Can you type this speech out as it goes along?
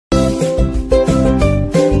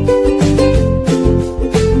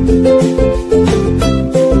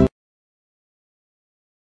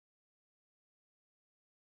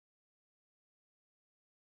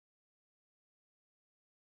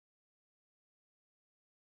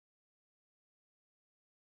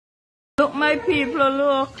Look, my people,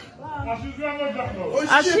 look.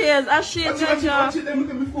 Ashes, Jaja.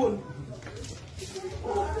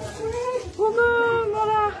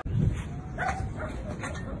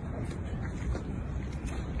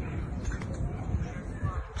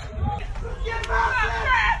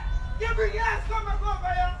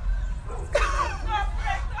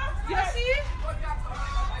 You see?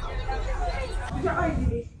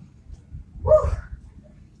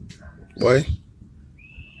 Boy.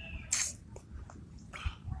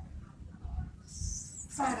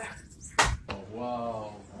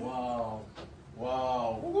 Wow, wow,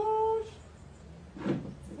 wow.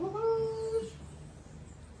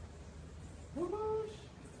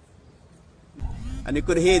 And you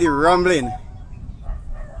could hear the rumbling.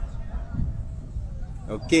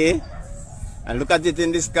 Okay. And look at it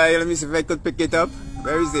in the sky. Let me see if I could pick it up.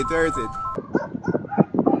 Where is it? Where is it?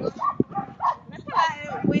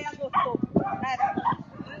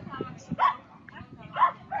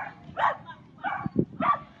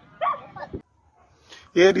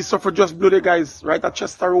 Yeah, this suffer just blew the guys right at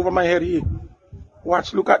Chester over my head here.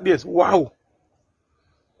 Watch, look at this. Wow.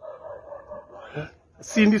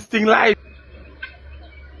 Seeing this thing live.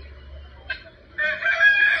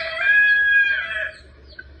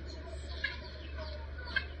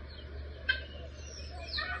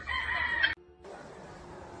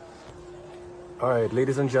 Alright,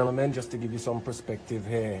 ladies and gentlemen, just to give you some perspective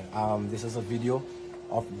here, this is a video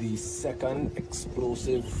of the second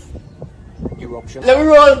explosive eruption. Let me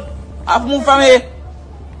roll. I've moved from here.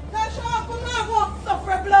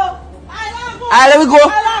 Let me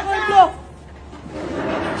go.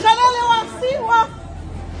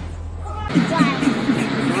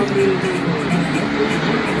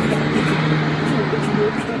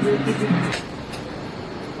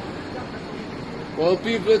 Well,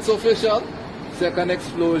 people, it's official. Second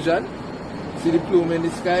explosion. See the plume in the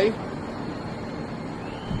sky.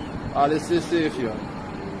 All this is safe here.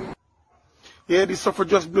 Yeah, this suffer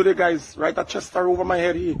just blew the guys right at Chester over my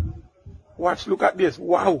head here. Watch, look at this.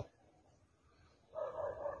 Wow.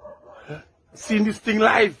 Seeing this thing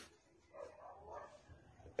live.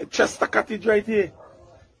 Chester Cottage right here.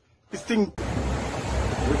 This thing.